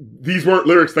 these weren't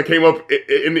lyrics that came up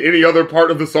in any other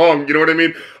part of the song, you know what I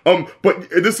mean? But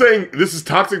this saying, this is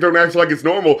toxic, don't act like it's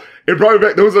normal, it brought me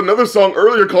back. There was another song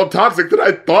earlier called Toxic that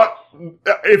I thought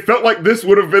it felt like this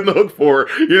would have been the hook for,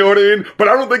 you know what I mean? But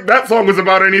I don't think that song was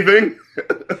about anything.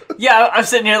 Yeah, I'm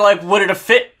sitting here like, would it have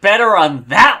fit better on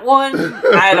that one?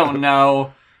 I don't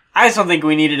know. I just don't think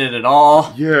we needed it at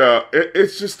all. Yeah,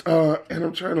 it's just, and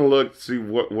I'm trying to look, see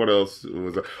what else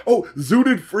was there. Oh,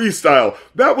 Zooted Freestyle.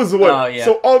 That was the one. Oh, yeah.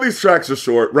 So all these tracks are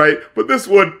short, right? But this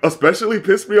one especially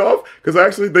pissed me off, because I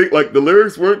actually think, like, the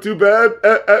lyrics weren't too bad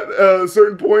at a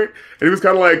certain point, and he was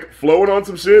kind of, like, flowing on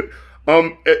some shit.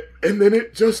 And then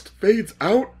it just fades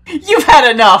out. You've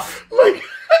had enough.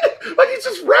 Like he's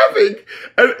just rapping,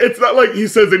 and it's not like he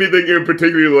says anything in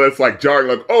particular that's like jarring.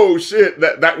 Like, oh shit,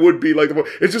 that would be like the.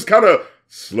 It's just kind of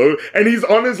slow, and he's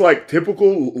on his like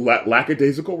typical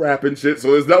lackadaisical rap and shit.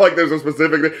 So it's not like there's a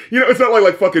specific thing. You know, it's not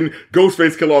like fucking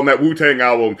Ghostface Killah on that Wu-Tang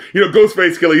album. You know,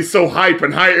 Ghostface Killah, he's so hype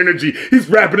and high energy. He's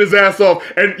rapping his ass off,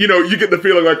 and you know, you get the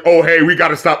feeling like, oh hey, we got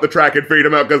to stop the track and fade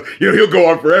him out because you know he'll go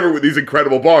on forever with these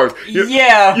incredible bars.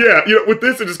 Yeah. You know, with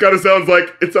this, it just kind of sounds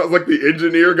like the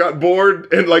engineer got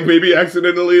bored and like maybe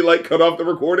accidentally like cut off the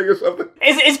recording or something.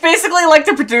 It's basically like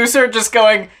the producer just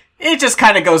going, it just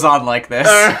kind of goes on like this.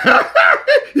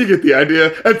 You get the idea,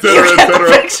 etc., You get the etc.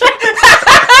 picture.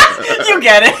 You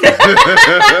get it.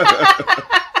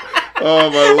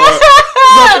 Oh my lord!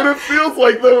 That's what it feels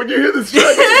like though when you hear this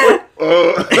track. It's like,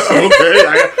 okay.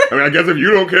 I mean, I guess if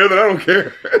you don't care, then I don't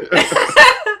care.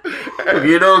 If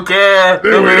you don't care,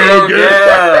 Then we don't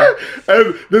care.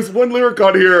 And this one lyric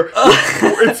on here,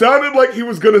 it sounded like he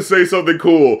was gonna say something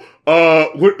cool.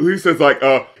 He says like,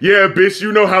 yeah, bitch,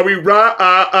 you know how we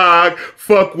rock.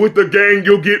 Fuck with the gang,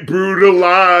 you'll get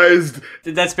brutalized.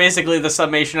 That's basically the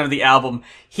summation of the album.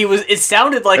 It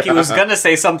sounded like he was gonna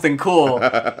say something cool.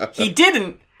 He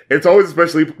didn't. It's always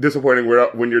especially disappointing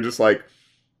when you're just like,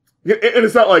 and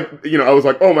it's not like, you know, I was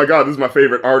like, oh my god, this is my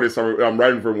favorite artist, I'm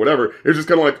writing for him, whatever. It's just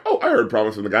kind of like, oh, I heard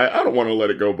Promise from the guy, I don't want to let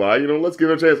it go by, you know, let's give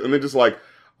it a chance. And then just like,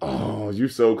 oh, you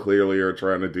so clearly are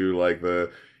trying to do like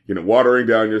the, you know, watering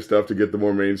down your stuff to get the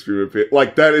more mainstream appeal.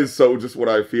 Like, that is so just what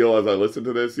I feel as I listen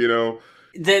to this, you know?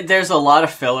 There's a lot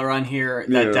of filler on here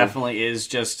that Yeah. definitely is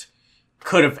just,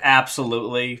 could have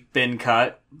absolutely been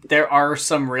cut. There are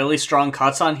some really strong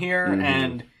cuts on here,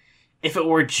 and if it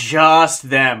were just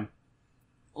them,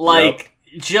 like,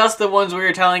 just the ones where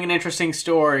you're telling an interesting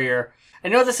story, or... I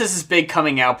know this is his big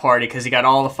coming out party, because you got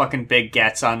all the fucking big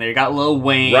gets on there. You got Lil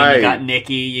Wayne, Right. you got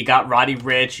Nicki, you got Roddy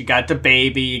Ricch, you got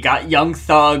DaBaby, you got Young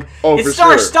Thug. Oh, It's for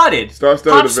star-studded.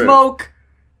 Star-studded Pop event. Smoke,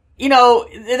 you know,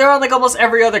 they're on like almost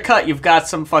every other cut. You've got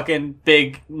some fucking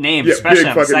big names, Yeah, especially big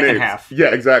on the fucking second names. half.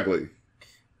 Yeah, exactly.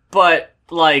 But,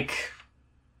 like,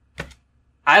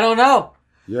 I don't know.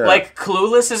 Yeah. Like,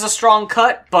 Clueless is a strong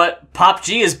cut, but Polo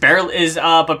G is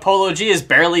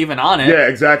barely even on it. Yeah,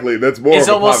 exactly. That's more It's of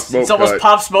a almost Pop Smoke almost cut.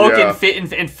 Pop Smoke Yeah.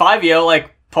 and Fivio.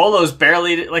 Like, Polo's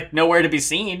barely like nowhere to be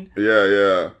seen.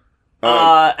 Yeah.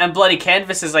 And Bloody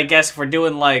Canvases, I guess, if we're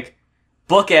doing like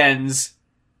bookends,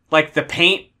 like the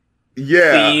paint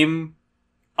Yeah. theme.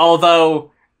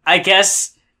 Although, I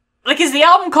guess, like, is the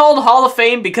album called Hall of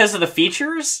Fame because of the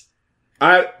features?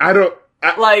 I don't...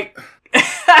 Like,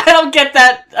 I don't get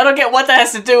that. I don't get what that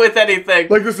has to do with anything.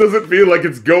 Like, this doesn't feel like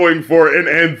it's going for an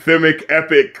anthemic,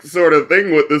 epic sort of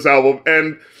thing with this album.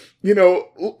 And, you know,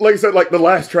 like I said, like, the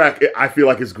last track, I feel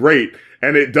like is great.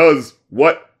 And it does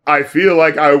what I feel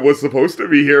like I was supposed to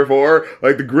be here for.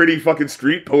 Like, the gritty fucking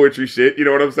street poetry shit. You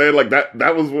know what I'm saying? Like,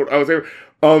 that was what I was saying.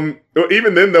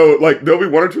 Even then, though, like, there'll be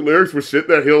one or two lyrics with shit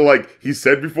that he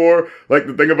said before. Like,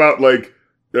 the thing about, like,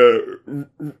 you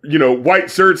know, white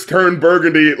shirts turn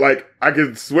burgundy. Like, I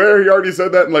could swear he already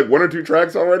said that in like one or two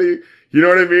tracks already. You know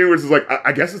what I mean? Which is like,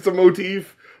 I guess it's a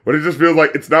motif, but it just feels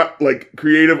like it's not like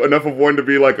creative enough of one to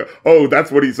be like, oh,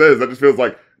 that's what he says. That just feels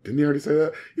like, didn't he already say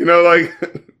that? You know, like,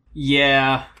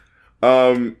 Yeah.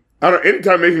 I don't know,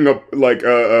 anytime making a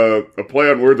play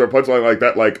on words or punchline like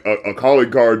that, like a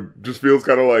calling card just feels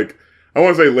kind of like, I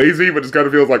want to say lazy, but just kind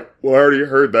of feels like, well, I already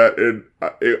heard that, and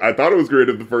I thought it was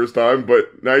creative the first time,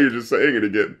 but now you're just saying it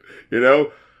again, you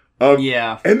know?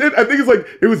 Yeah. And then I think it's like,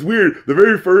 it was weird,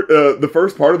 the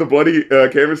first part of the Bloody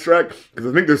Canvas track,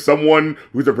 because I think there's someone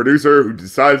who's a producer who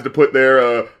decides to put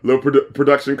their little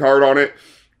production card on it.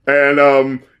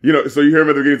 And, you know, so you hear him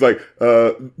at the beginning, it's like,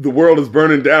 the world is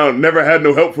burning down, never had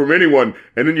no help from anyone.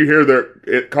 And then you hear their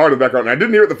card in the background. And I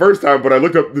didn't hear it the first time, but I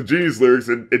looked up the Genius lyrics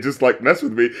and it just, like, messed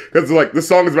with me. Because, like, this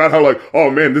song is about how, like,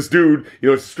 oh, man, this dude, you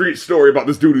know, it's a street story about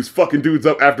this dude who's fucking dudes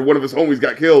up after one of his homies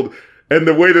got killed. And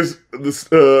the way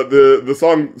the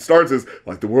song starts is,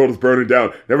 like, the world is burning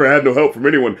down, never had no help from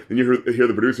anyone. And you hear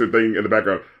the producer thing in the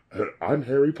background, I'm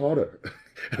Harry Potter.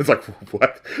 And it's like,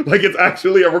 what? Like, it's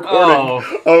actually a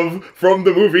recording from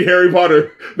the movie Harry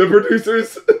Potter. The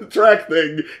producer's track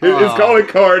thing, his calling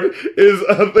card is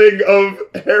a thing of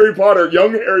Harry Potter,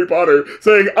 young Harry Potter,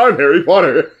 saying, I'm Harry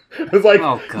Potter. It's like,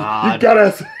 oh God.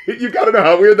 you gotta know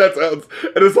how weird that sounds.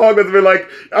 And the song has been like,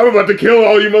 I'm about to kill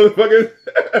all you motherfuckers.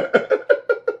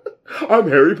 I'm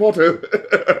Harry Potter.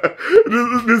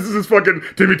 This is his fucking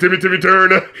Timmy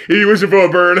turn. He wishing for a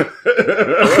burn.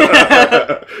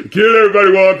 Kill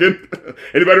everybody walking.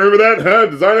 Anybody remember that? Huh,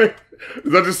 designer?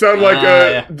 Does that just sound like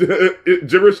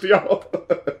gibberish to y'all?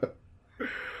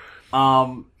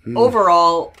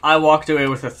 Overall, I walked away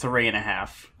with a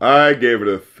 3.5. I gave it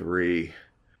a 3.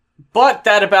 But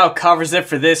that about covers it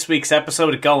for this week's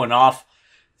episode of Going Off.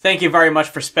 Thank you very much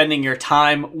for spending your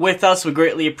time with us. We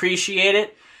greatly appreciate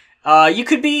it. You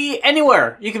could be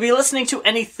anywhere. You could be listening to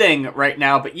anything right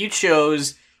now, but you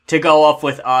chose to go off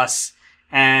with us,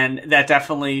 and that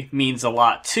definitely means a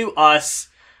lot to us.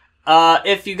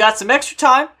 If you got some extra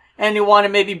time and you want to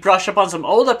maybe brush up on some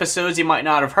old episodes you might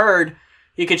not have heard,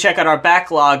 you can check out our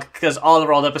backlog, because all of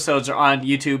our old episodes are on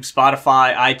YouTube,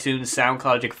 Spotify, iTunes,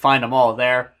 SoundCloud. You can find them all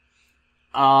there.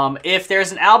 If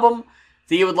there's an album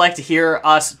that you would like to hear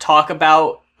us talk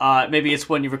about, maybe it's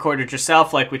one you recorded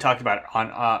yourself, like we talked about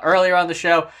on earlier on the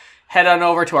show, head on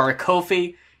over to our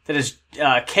Ko-fi. That is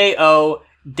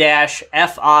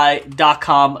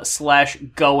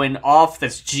ko-fi.com/goinoff.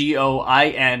 That's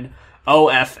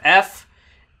GOINOFF.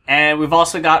 And we've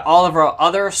also got all of our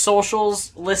other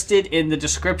socials listed in the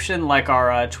description, like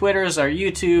our Twitters, our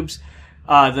YouTubes.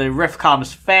 The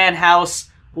Riffcoms Fan House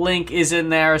link is in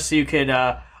there, so you could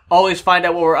always find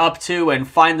out what we're up to and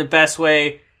find the best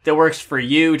way that works for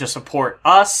you to support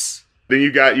us. Then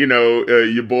you got,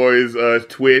 your boys,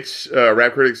 Twitch,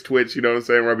 Rap Critics Twitch, you know what I'm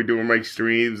saying, where I'll be doing my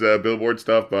streams, Billboard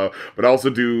stuff, but I also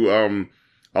do, I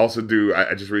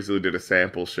just recently did a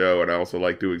sample show, and I also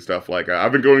like doing stuff like,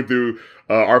 I've been going through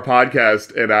our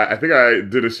podcast, and I think I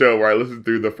did a show where I listened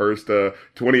through the first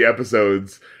 20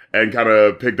 episodes and kind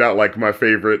of picked out, like, my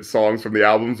favorite songs from the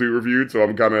albums we reviewed, so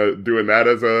I'm kind of doing that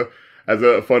as a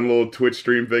fun little Twitch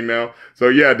stream thing now. So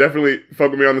yeah, definitely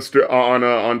fuck with me on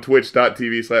on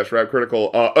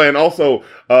twitch.tv/rapcritical. And also,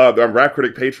 the Rap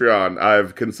Critic Patreon,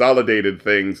 I've consolidated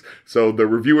things. So the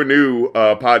Reviewer New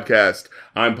podcast,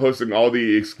 I'm posting all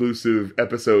the exclusive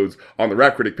episodes on the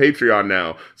Rap Critic Patreon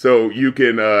now. So you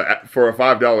can, for a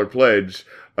 $5 pledge,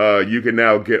 you can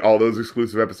now get all those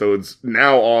exclusive episodes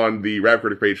now on the Rap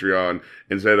Critic Patreon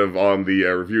instead of on the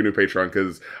Review New Patreon,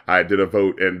 because I did a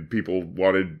vote and people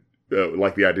wanted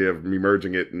like the idea of me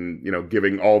merging it and,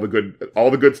 giving all the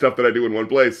good stuff that I do in one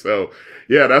place. So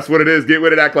yeah, that's what it is. Get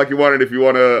with it, act like you want it. If you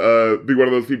want to be one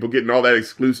of those people getting all that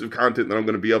exclusive content that I'm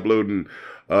going to be uploading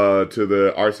to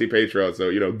the RC Patreon. So,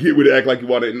 get with it, act like you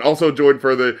want it. And also join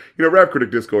for the, Rap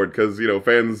Critic Discord, because,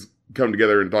 fans come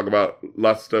together and talk about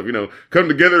lots of stuff, come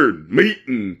together, meet,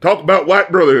 and talk about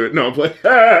white brotherhood. No, I'm playing.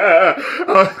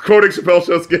 Quoting Chappelle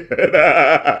Show skit.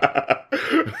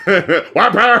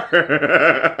 White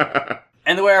power.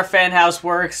 And the way our fan house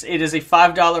works, it is a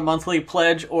 $5 monthly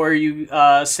pledge, or you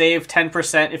save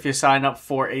 10% if you sign up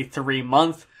for a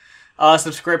 3-month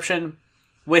subscription.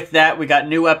 With that, we got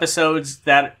new episodes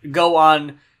that go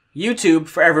on YouTube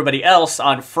for everybody else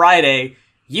on Friday.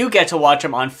 You get to watch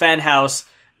them on Fan House.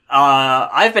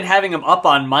 I've been having them up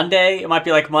on Monday. It might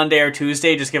be like Monday or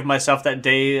Tuesday. Just give myself that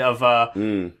day of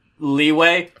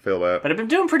leeway. I feel that. But I've been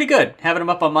doing pretty good having them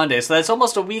up on Monday. So that's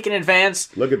almost a week in advance.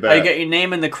 Look at that. You get your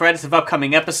name in the credits of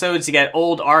upcoming episodes. You get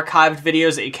old archived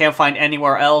videos that you can't find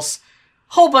anywhere else.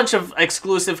 Whole bunch of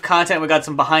exclusive content. We got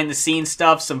some behind the scenes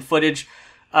stuff, some footage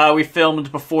we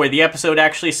filmed before the episode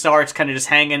actually starts, kind of just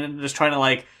hanging and just trying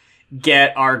to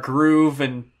get our groove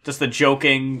and just the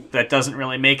joking that doesn't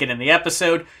really make it in the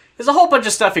episode. There's a whole bunch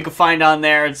of stuff you can find on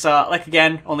there. It's,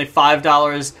 again, only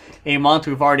 $5 a month.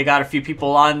 We've already got a few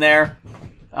people on there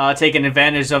taking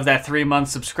advantage of that 3-month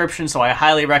subscription, so I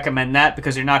highly recommend that,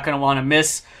 because you're not going to want to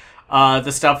miss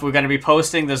the stuff we're going to be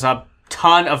posting. There's a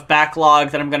ton of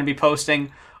backlog that I'm going to be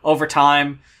posting over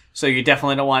time, so you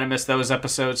definitely don't want to miss those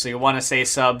episodes, so you want to stay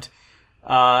subbed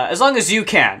as long as you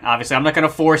can. Obviously, I'm not going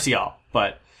to force y'all,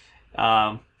 but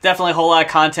definitely a whole lot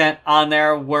of content on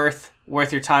there worth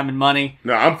your time and money.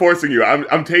 No, I'm forcing you.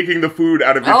 I'm taking the food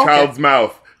out of your child's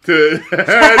mouth to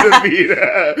feed.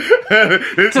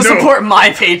 To support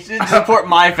my page, to support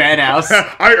my fan house.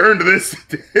 I earned this.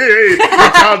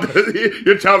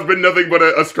 Your child's been nothing but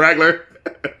a straggler.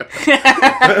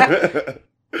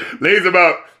 Lays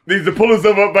about, needs to pull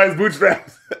himself up by his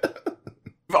bootstraps.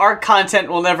 Our content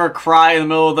will never cry in the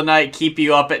middle of the night, keep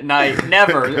you up at night.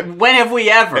 Never. When have we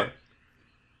ever?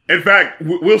 In fact,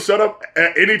 we'll shut up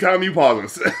at any time you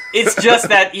pause us. It's just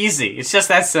that easy. It's just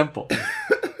that simple.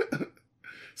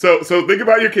 So think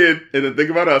about your kid, and then think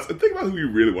about us, and think about who you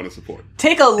really want to support.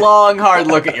 Take a long, hard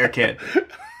look at your kid.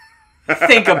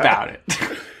 Think about it.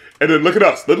 And then look at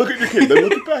us. Then look at your kid. Then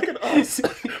look back at us.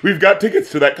 We've got tickets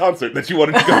to that concert that you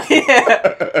wanted to go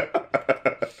to.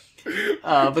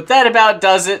 But that about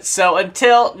does it. So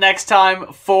until next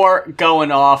time for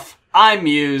Going Off, I'm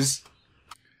Muse.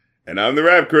 And I'm the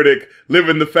Rap Critic,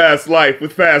 living the fast life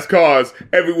with fast cars.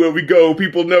 Everywhere we go,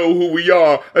 people know who we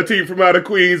are. A team from out of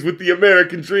Queens with the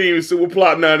American dream. So we're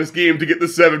plotting on a scheme to get the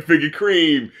 7-figure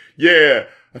cream. Yeah,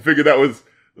 I figured that was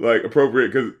like appropriate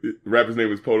because the rapper's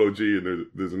name is Polo G, and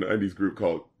there's an 90s group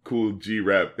called Cool G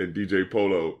Rap and DJ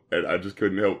Polo, and I just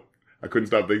I couldn't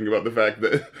stop thinking about the fact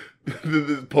that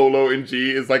the Polo and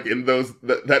G is like in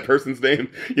that person's name.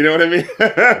 You know what I mean?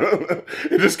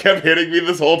 It just kept hitting me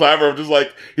this whole time where I'm just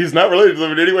like, he's not related to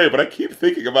them in any way, but I keep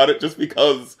thinking about it just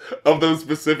because of those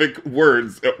specific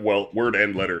words. Well, word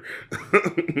and letter.